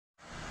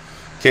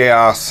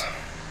Chaos.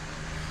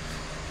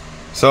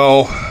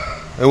 So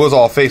it was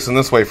all facing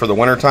this way for the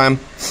winter time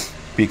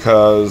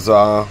because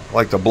I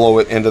like to blow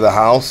it into the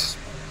house,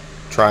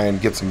 try and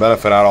get some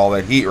benefit out of all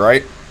that heat,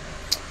 right?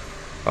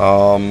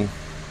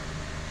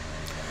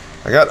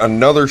 I got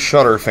another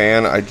shutter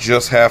fan. I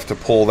just have to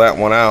pull that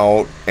one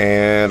out,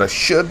 and I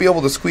should be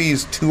able to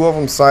squeeze two of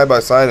them side by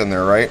side in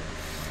there, right?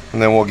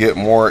 And then we'll get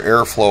more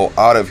airflow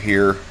out of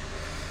here,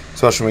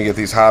 especially when we get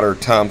these hotter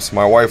temps.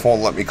 My wife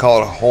won't let me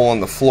call it a hole in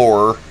the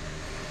floor,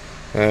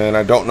 and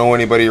I don't know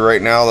anybody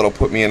right now that'll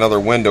put me another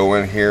window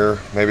in here.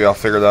 Maybe I'll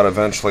figure that out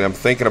eventually. I'm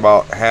thinking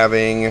about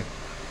having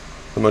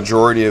the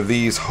majority of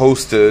these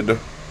hosted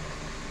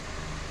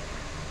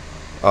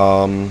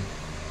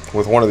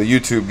with one of the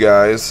YouTube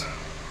guys.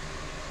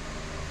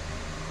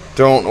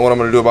 Don't know what I'm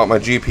going to do about my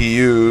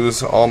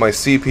GPUs. All my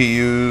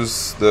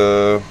CPUs,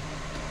 the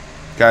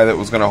guy that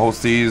was going to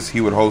host these, he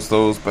would host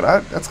those, but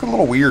that's a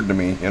little weird to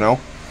me, you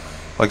know?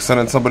 Like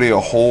sending somebody a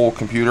whole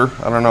computer.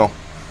 I don't know.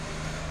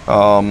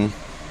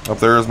 Up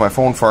there is my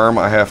phone farm.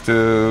 I have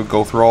to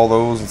go through all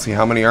those and see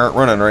how many aren't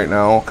running right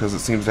now, because it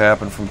seems to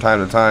happen from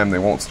time to time. They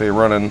won't stay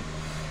running,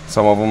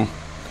 some of them.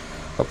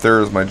 Up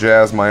there is my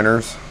Jazz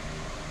miners.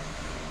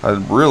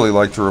 I'd really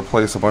like to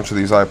replace a bunch of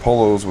these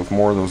iPolos with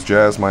more of those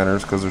Jazz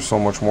miners because they're so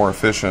much more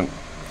efficient.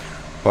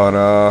 But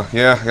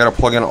yeah, I gotta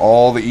plug in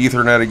all the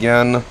Ethernet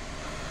again,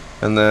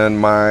 and then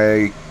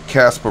my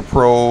Caspa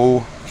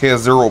Pro,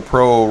 KS0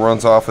 Pro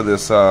runs off of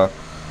this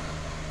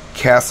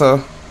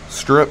CASA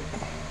strip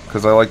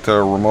because I like to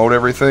remote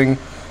everything.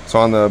 So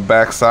on the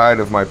back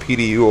side of my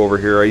PDU over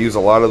here, I use a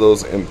lot of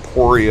those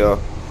Emporia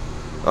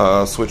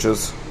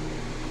switches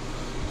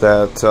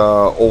that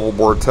Oval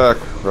Board Tech,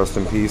 rest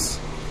in peace,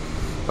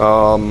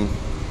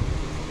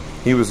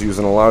 he was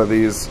using a lot of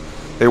these.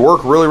 They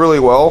work really, really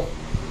well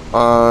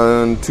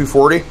on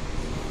 240,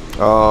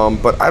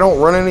 but I don't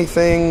run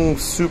anything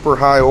super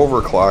high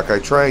overclock. I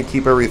try and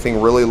keep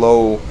everything really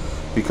low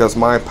because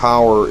my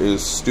power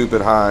is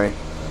stupid high.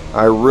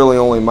 I really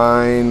only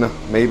mine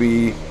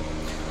maybe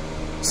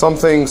some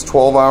things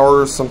 12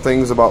 hours, some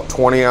things about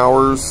 20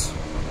 hours.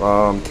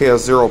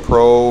 KS0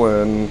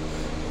 Pro and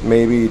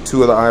maybe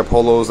two of the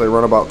iPolos, they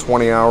run about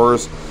 20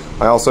 hours.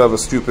 I also have a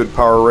stupid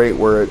power rate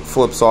where it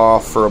flips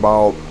off for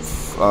about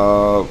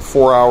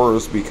 4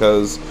 hours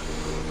because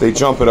they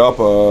jump it up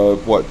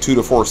what, 2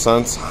 to 4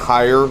 cents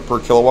higher per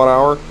kilowatt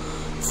hour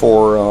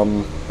for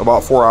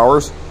about 4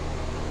 hours.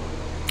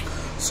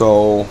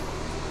 So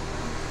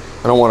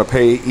I don't want to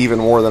pay even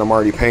more than I'm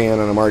already paying,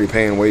 and I'm already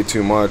paying way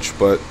too much.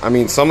 But I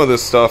mean, some of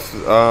this stuff,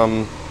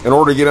 in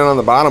order to get in on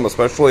the bottom,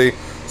 especially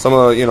some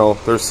of the, you know,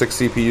 there's 6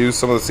 CPUs,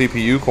 some of the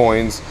CPU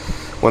coins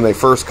when they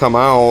first come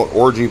out,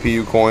 or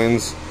GPU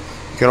coins,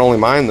 you can only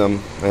mine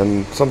them,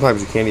 and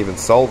sometimes you can't even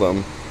sell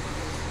them.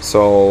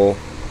 So,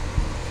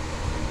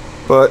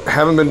 but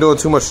haven't been doing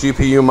too much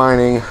GPU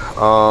mining.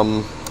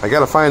 I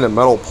gotta find a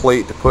metal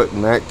plate to put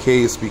in that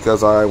case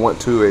because I went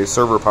to a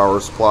server power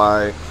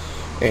supply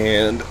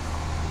and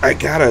I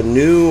got a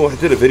new, I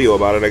did a video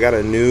about it, I got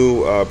a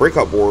new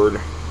breakout board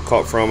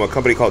from a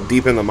company called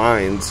Deep in the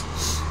Mines.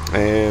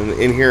 And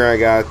in here I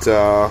got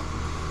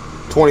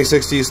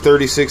 2060s,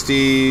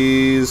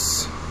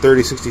 3060s,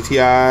 3060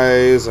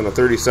 Ti's, and a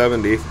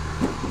 3070.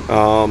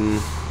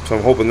 So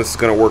I'm hoping this is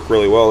going to work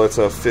really well. It's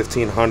a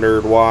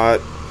 1500 watt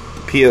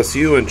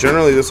PSU, and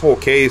generally this whole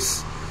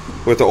case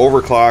with the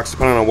overclocks,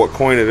 depending on what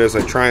coin it is,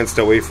 I try and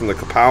stay away from the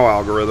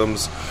Kapow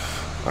algorithms.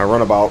 I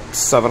run about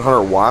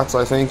 700 watts,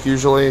 I think,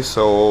 usually,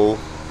 so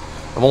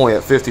I'm only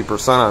at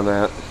 50% on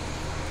that.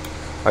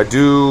 I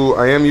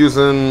am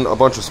using a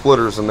bunch of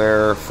splitters in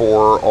there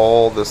for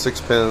all the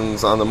 6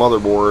 pins on the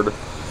motherboard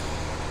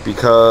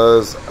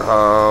because,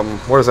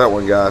 what does that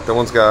one got? That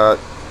one's got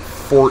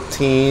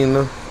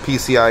 14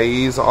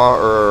 PCIEs,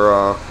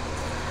 or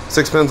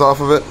 6 pins off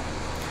of it.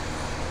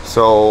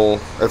 So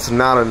that's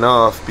not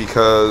enough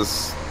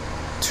because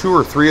 2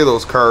 or 3 of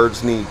those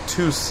cards need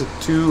two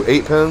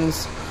 8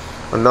 pins.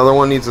 Another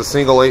one needs a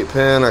single 8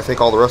 pin. I think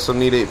all the rest of them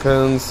need 8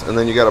 pins. And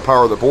then you got to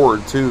power the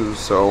board too.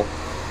 So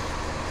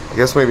I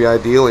guess maybe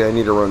ideally I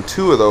need to run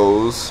 2 of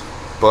those,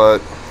 but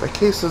that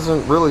case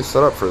isn't really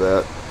set up for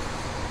that.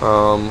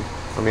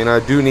 I mean,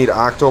 I do need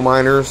octo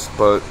miners,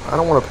 but I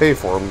don't want to pay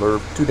for them. They're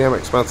too damn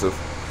expensive.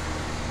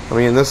 I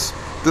mean, this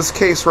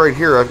case right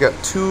here, I've got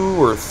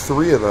 2 or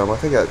 3 of them. I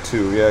think I got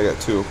 2. Yeah, I got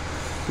 2.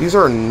 These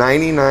are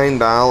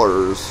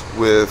 $99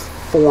 with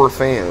 4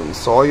 fans.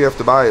 So all you have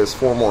to buy is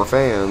 4 more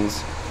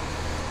fans.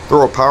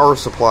 Throw a power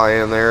supply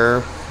in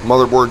there,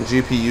 motherboard and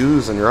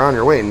GPUs, and you're on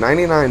your way.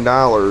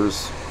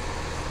 $99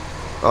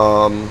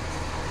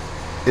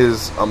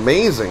 is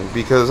amazing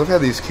because I've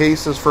had these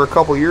cases for a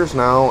couple years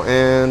now,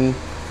 and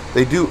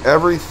they do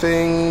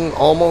everything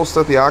almost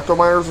that the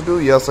Octominers would do.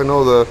 Yes, I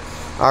know the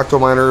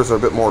Octominers are a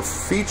bit more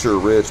feature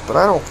rich, but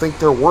I don't think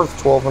they're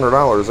worth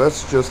 $1,200.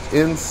 That's just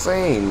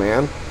insane,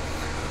 man.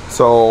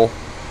 So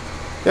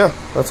yeah,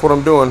 that's what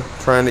I'm doing,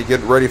 trying to get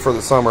ready for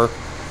the summer,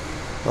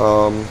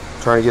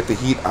 trying to get the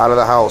heat out of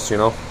the house, you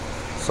know.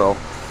 So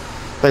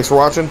thanks for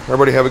watching,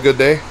 everybody. Have a good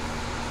day.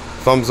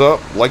 Thumbs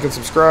up, like and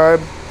subscribe,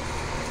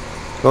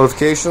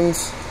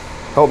 notifications.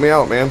 Help me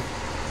out, man.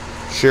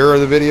 Share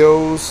the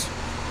videos.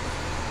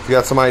 If you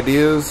got some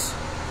ideas,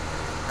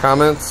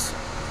 comments,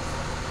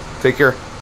 take care.